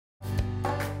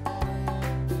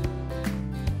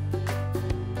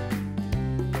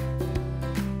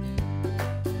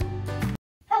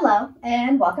Hello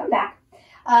and welcome back.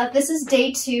 This is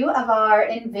day 2 of our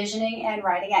envisioning and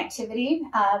writing activity.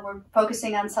 We're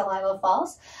focusing on Celilo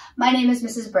Falls. My name is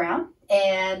Mrs. Brown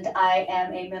and I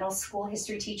am a middle school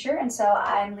history teacher, and so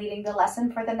I'm leading the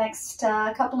lesson for the next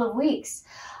couple of weeks.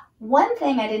 One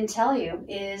thing I didn't tell you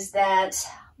is that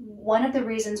one of the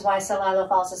reasons why Celilo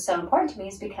Falls is so important to me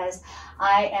is because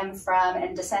I am from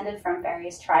and descended from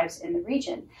various tribes in the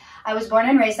region. I was born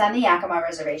and raised on the Yakima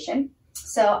Reservation,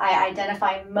 so I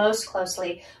identify most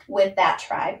closely with that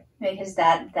tribe because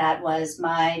that was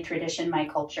my tradition, my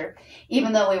culture,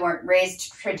 even though we weren't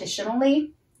raised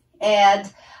traditionally.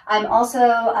 And I'm also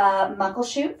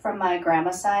Muckleshoot from my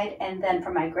grandma's side, and then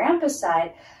from my grandpa's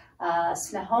side,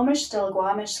 Snohomish,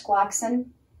 Stillaguamish, Squaxin,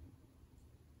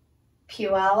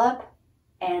 Puyallup,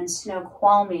 and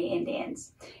Snoqualmie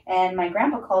Indians. And my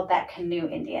grandpa called that Canoe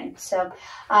Indian. So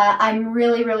I'm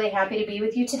really, really happy to be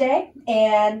with you today,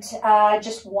 and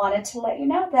just wanted to let you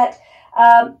know that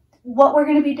what we're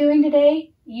going to be doing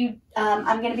today,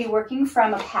 I'm going to be working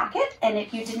from a packet, and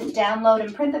if you didn't download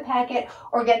and print the packet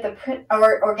or get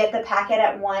the packet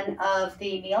at one of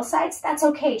the meal sites, that's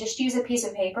okay. Just use a piece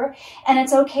of paper, and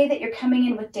it's okay that you're coming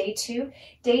in with day 2.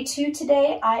 Day 2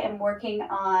 today, I am working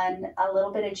on a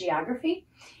little bit of geography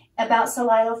about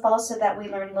Celilo Falls so that we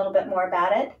learn a little bit more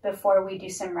about it before we do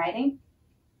some writing.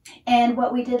 And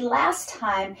what we did last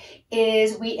time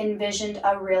is we envisioned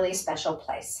a really special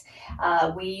place.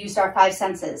 We used our 5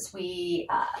 senses. We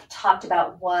talked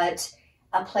about what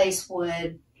a place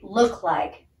would look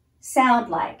like,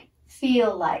 sound like,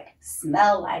 feel like,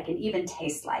 smell like, and even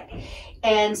taste like.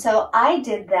 And so I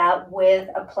did that with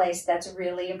a place that's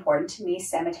really important to me,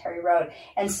 Cemetery Road.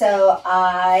 And so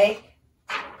I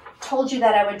told you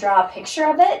that I would draw a picture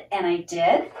of it, and I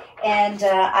did. And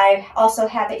I also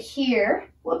have it here.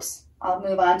 Whoops, I'll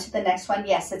move on to the next one.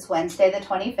 Yes, it's Wednesday the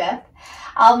 25th.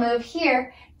 I'll move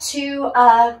here to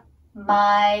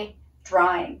my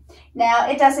drawing. Now,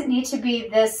 it doesn't need to be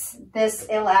this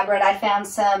elaborate. I found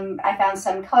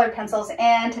some colored pencils,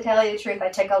 and to tell you the truth, I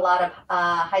took a lot of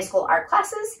high school art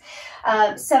classes.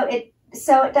 So it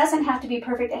doesn't have to be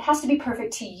perfect. It has to be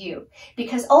perfect to you,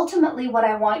 because ultimately what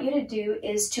I want you to do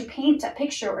is to paint a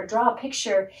picture or draw a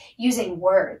picture using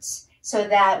words, so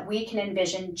that we can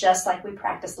envision just like we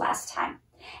practiced last time.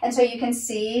 And so you can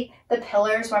see the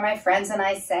pillars where my friends and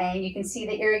I sang. You can see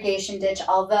the irrigation ditch,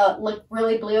 although it looked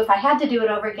really blue. If I had to do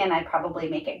it over again, I'd probably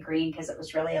make it green because it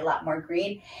was really a lot more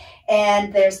green.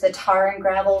 And there's the tar and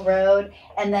gravel road.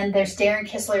 And then there's Darren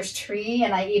Kissler's tree,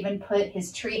 and I even put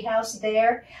his tree house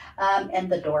there.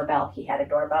 And the doorbell, he had a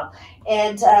doorbell.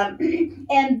 And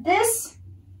this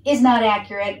is not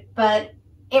accurate, but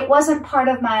it wasn't part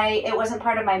of my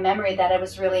memory that it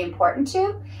was really important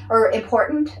to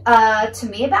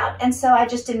me about, and so I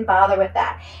just didn't bother with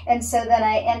that. And so then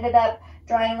I ended up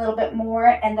drawing a little bit more,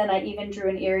 and then I even drew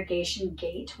an irrigation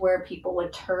gate where people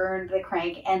would turn the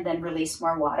crank and then release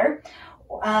more water.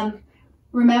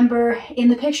 Remember in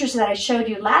the pictures that I showed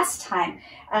you last time,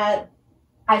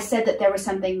 I said that there was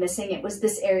something missing. It was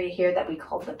this area here that we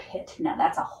called the pit. Now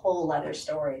that's a whole other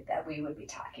story that we would be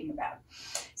talking about.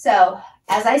 So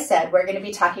as I said, we're going to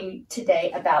be talking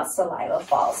today about Celilo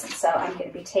Falls. And so I'm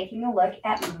going to be taking a look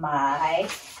at my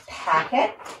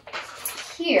packet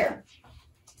here.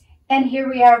 And here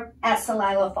we are at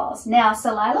Celilo Falls. Now,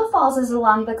 Celilo Falls is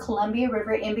along the Columbia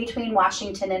River in between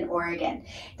Washington and Oregon.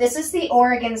 This is the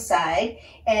Oregon side,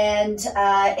 and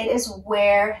it is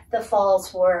where the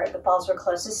falls were. The falls were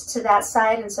closest to that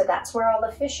side, and so that's where all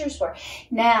the fishers were.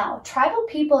 Now, tribal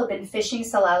people have been fishing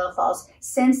Celilo Falls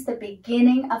since the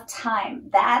beginning of time.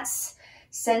 That's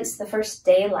since the first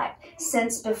daylight,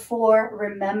 since before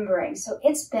remembering. So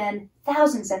it's been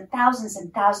thousands and thousands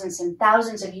and thousands and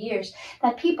thousands of years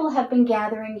that people have been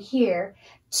gathering here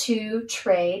to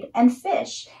trade and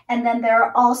fish. And then there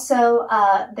are also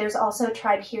there's also a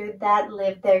tribe here that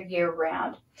lived there year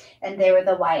round, and they were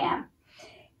the YM.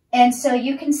 And so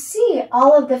you can see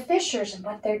all of the fishers and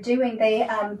what they're doing.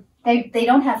 They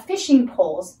don't have fishing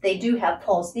poles. They do have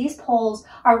poles. These poles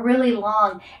are really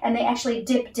long, and they actually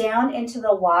dip down into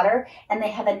the water, and they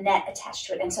have a net attached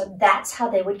to it. And so that's how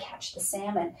they would catch the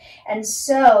salmon. And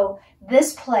so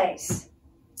this place,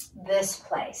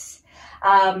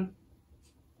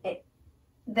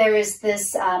 there is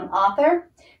this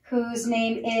author whose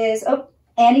name is,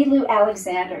 Annie Lou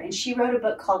Alexander, and she wrote a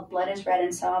book called Blood is Red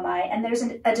and So Am I. And there's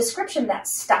a description that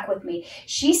stuck with me.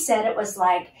 She said it was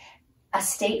like a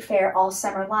state fair all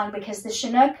summer long, because the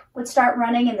Chinook would start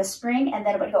running in the spring, and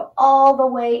then it would go all the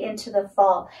way into the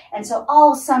fall. And so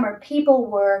all summer people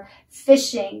were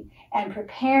fishing and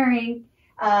preparing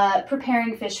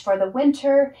preparing fish for the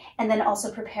winter, and then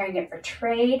also preparing it for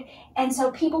trade. And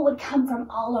so people would come from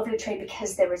all over to trade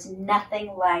because there was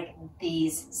nothing like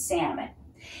these salmon.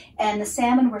 And the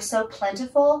salmon were so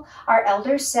plentiful, our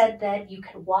elders said that you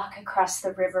could walk across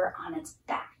the river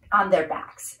on their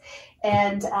backs.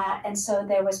 And so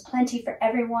there was plenty for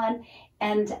everyone.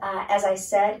 And as I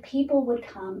said, people would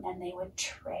come and they would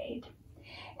trade.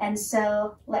 And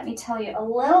so let me tell you a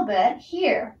little bit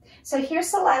here. So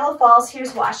here's Celilo Falls,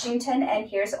 here's Washington, and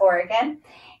here's Oregon.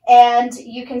 And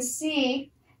you can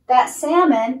see that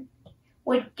salmon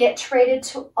would get traded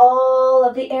to all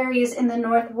of the areas in the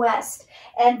Northwest.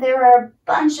 And there are a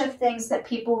bunch of things that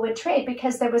people would trade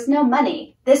because there was no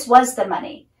money. This was the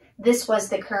money. This was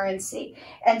the currency.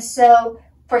 And so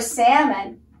for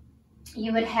salmon,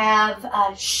 you would have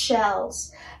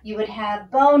shells. You would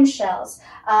have bone shells,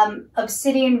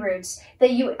 obsidian roots,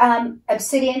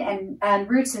 obsidian and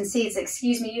roots and seeds,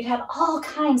 excuse me. You'd have all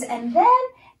kinds. And then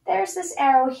there's this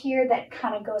arrow here that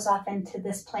kind of goes off into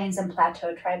this Plains and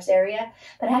Plateau Tribes area,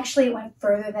 but actually it went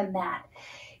further than that.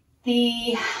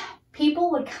 The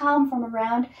people would come from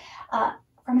around,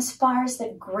 from as far as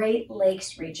the Great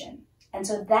Lakes region. And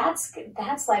so that's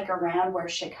like around where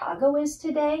Chicago is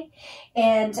today.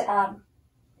 And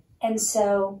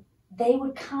so they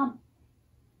would come.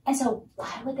 And so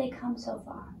why would they come so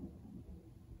far?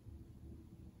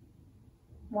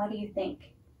 What do you think?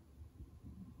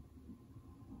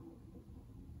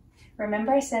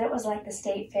 Remember I said it was like the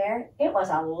state fair? It was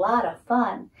a lot of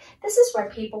fun. This is where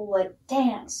people would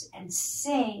dance and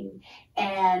sing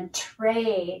and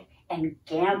trade and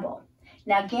gamble.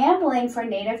 Now, gambling for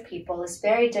Native people is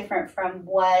very different from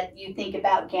what you think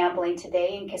about gambling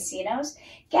today in casinos.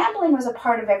 Gambling was a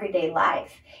part of everyday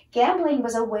life. Gambling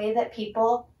was a way that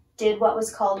people did what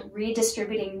was called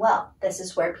redistributing wealth. This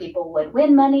is where people would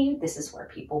win money. This is where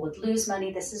people would lose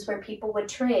money. This is where people would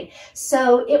trade.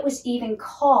 So it was even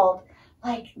called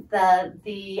like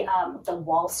the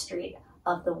Wall Street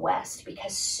of the West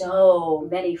because so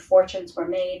many fortunes were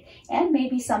made and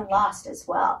maybe some lost as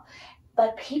well.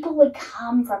 But people would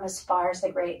come from as far as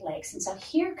the Great Lakes. And so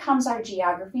here comes our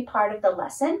geography part of the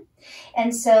lesson.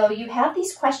 And so you have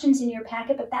these questions in your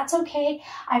packet, but that's okay.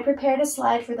 I prepared a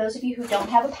slide for those of you who don't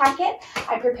have a packet.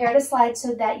 I prepared a slide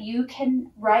so that you can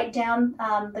write down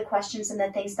the questions and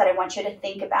the things that I want you to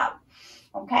think about.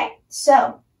 Okay,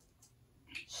 so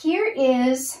here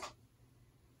is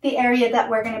the area that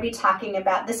we're going to be talking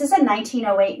about. This is a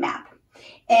 1908 map.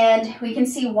 And we can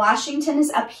see Washington is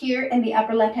up here in the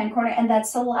upper left-hand corner, and that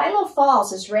Celilo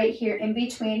Falls is right here in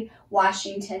between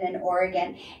Washington and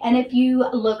Oregon. And if you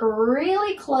look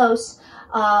really close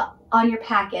on your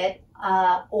packet,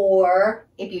 or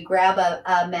if you grab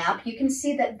a map, you can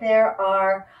see that there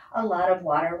are a lot of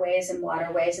waterways,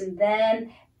 and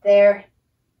then there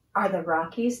are the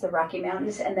Rockies, the Rocky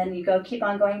Mountains, and then you keep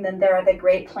on going, then there are the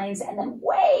Great Plains, and then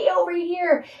way over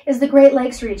here is the Great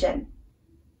Lakes region.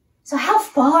 So how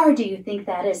far do you think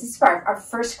that is? This is our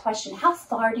first question. How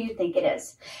far do you think it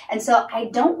is? And so I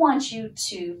don't want you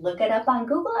to look it up on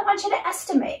Google. I want you to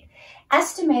estimate.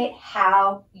 Estimate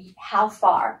how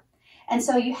far. And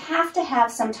so you have to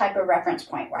have some type of reference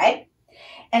point, right?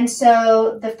 And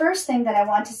so the first thing that I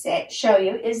want to show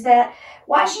you is that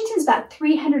Washington's about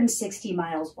 360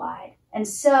 miles wide. And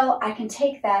so I can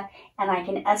take that and I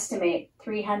can estimate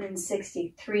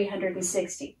 360,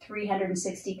 360,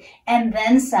 360, and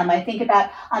then some. I think about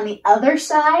on the other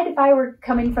side, if I were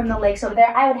coming from the lakes over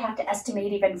there, I would have to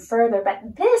estimate even further, but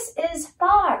this is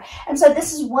far. And so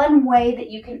this is one way that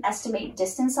you can estimate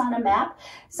distance on a map.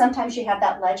 Sometimes you have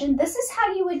that legend. This is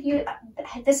how you would use,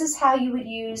 this is how you would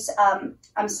use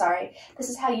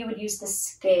the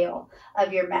scale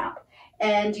of your map,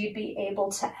 and you'd be able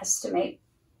to estimate.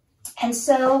 And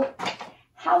so,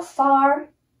 how far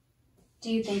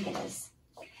do you think it is?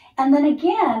 And then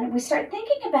again, we start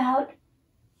thinking about,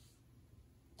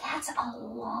 that's a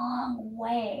long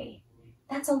way.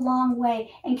 That's a long way.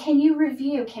 And can you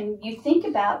review? Can you think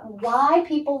about why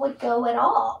people would go at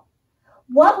all?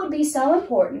 What would be so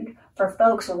important for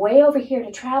folks way over here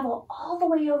to travel all the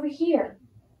way over here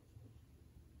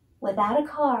without a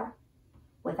car,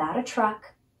 without a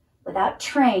truck, without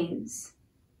trains,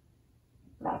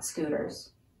 without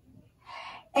scooters,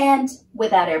 and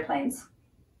without airplanes?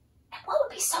 And what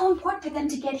would be so important for them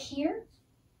to get here?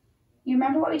 You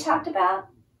remember what we talked about?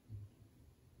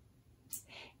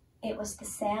 It was the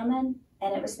salmon,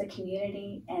 and it was the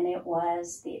community, and it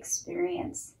was the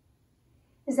experience.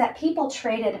 Is that people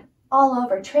traded all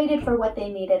over, traded for what they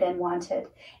needed and wanted.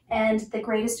 And the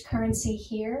greatest currency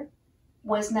here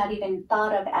was not even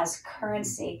thought of as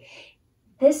currency.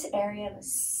 this area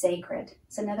was sacred.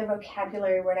 It's another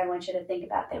vocabulary word I want you to think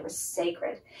about. They were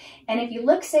sacred. And if you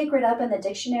look sacred up in the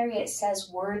dictionary, it says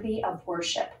worthy of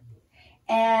worship.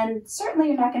 And certainly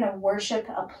you're not going to worship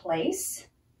a place,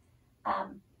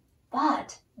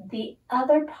 but the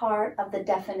other part of the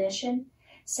definition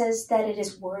says that it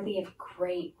is worthy of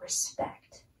great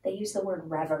respect. They use the word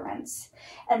reverence.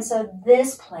 And so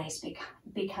this place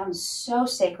becomes so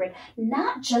sacred,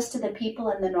 not just to the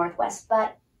people in the Northwest,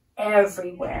 but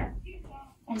everywhere.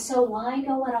 And so why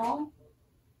go at all?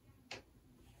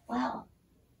 Well,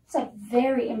 it's a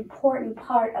very important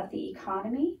part of the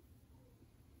economy,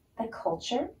 the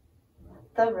culture,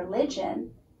 the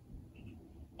religion,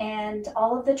 and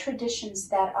all of the traditions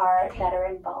that are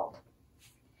involved.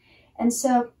 And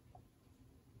so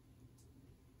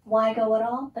why go at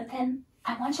all? But then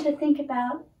I want you to think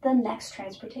about the next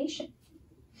transportation.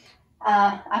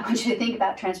 I want you to think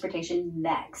about transportation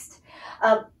next.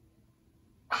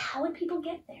 How would people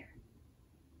get there?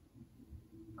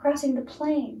 Crossing the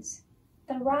plains,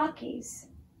 the Rockies,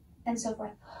 and so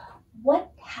forth.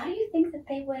 How do you think that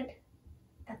they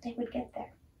would get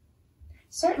there?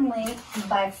 Certainly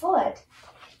by foot.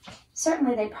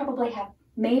 Certainly they probably have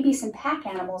maybe some pack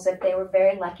animals if they were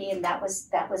very lucky, and that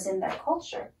was in their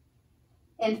culture.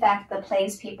 In fact, the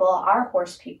plains people are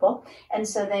horse people, and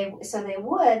so they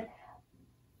would.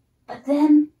 But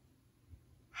then,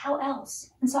 how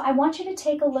else? And so I want you to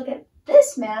take a look at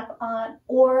this map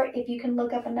or if you can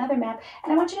look up another map,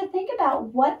 and I want you to think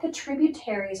about what the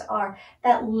tributaries are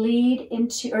that lead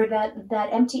into, or that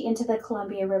empty into the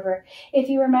Columbia River. If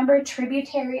you remember,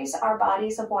 tributaries are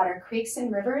bodies of water, creeks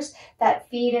and rivers that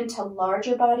feed into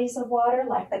larger bodies of water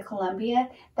like the Columbia,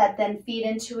 that then feed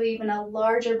into even a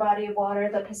larger body of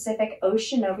water, the Pacific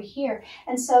Ocean over here.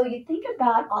 And so you think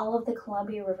about all of the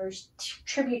Columbia River's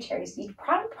tributaries. You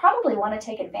probably want to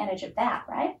take advantage of that,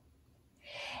 right?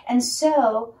 And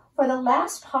so for the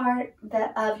last part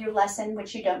of your lesson,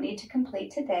 which you don't need to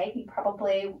complete today, you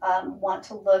probably want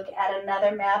to look at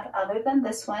another map other than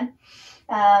this one,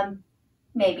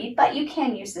 maybe, but you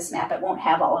can use this map. It won't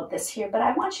have all of this here, but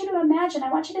I want you to imagine,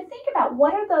 I want you to think about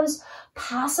what are those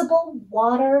possible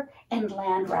water and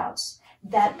land routes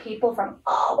that people from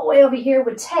all the way over here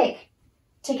would take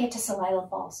to get to Celilo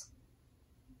Falls.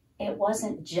 It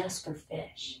wasn't just for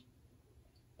fish.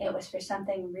 It was for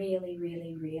something really,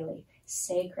 really, really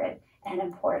sacred and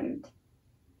important.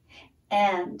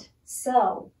 And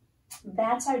so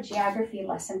that's our geography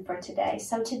lesson for today.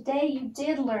 So today you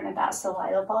did learn about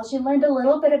Celilo Falls. You learned a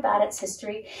little bit about its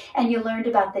history, and you learned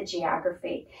about the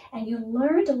geography, and you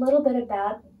learned a little bit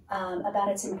about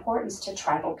its importance to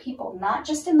tribal people, not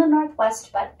just in the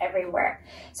Northwest, but everywhere.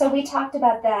 So we talked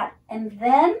about that, and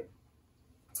then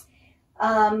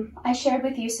I shared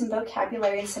with you some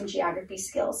vocabulary and some geography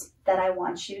skills that I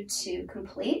want you to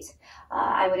complete.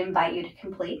 I would invite you to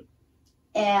complete.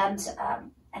 And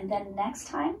then next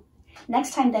time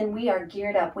then we are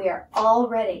geared up. We are all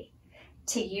ready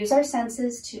to use our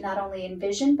senses to not only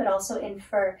envision, but also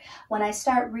infer. When I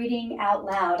start reading out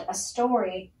loud a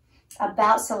story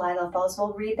about Celilo Falls,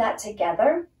 we'll read that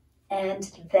together, and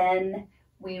then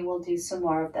we will do some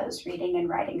more of those reading and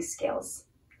writing skills.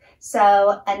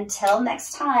 So until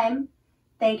next time,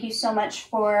 thank you so much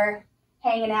for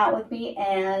hanging out with me,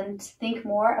 and think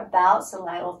more about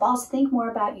Celilo Falls. Think more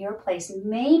about your place.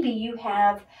 Maybe you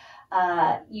have,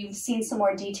 you've seen some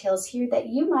more details here that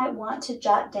you might want to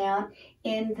jot down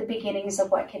in the beginnings of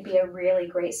what could be a really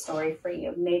great story for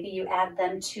you. Maybe you add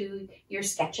them to your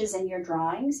sketches and your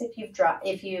drawings if you've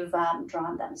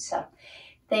drawn them. So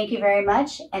thank you very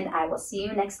much, and I will see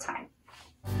you next time.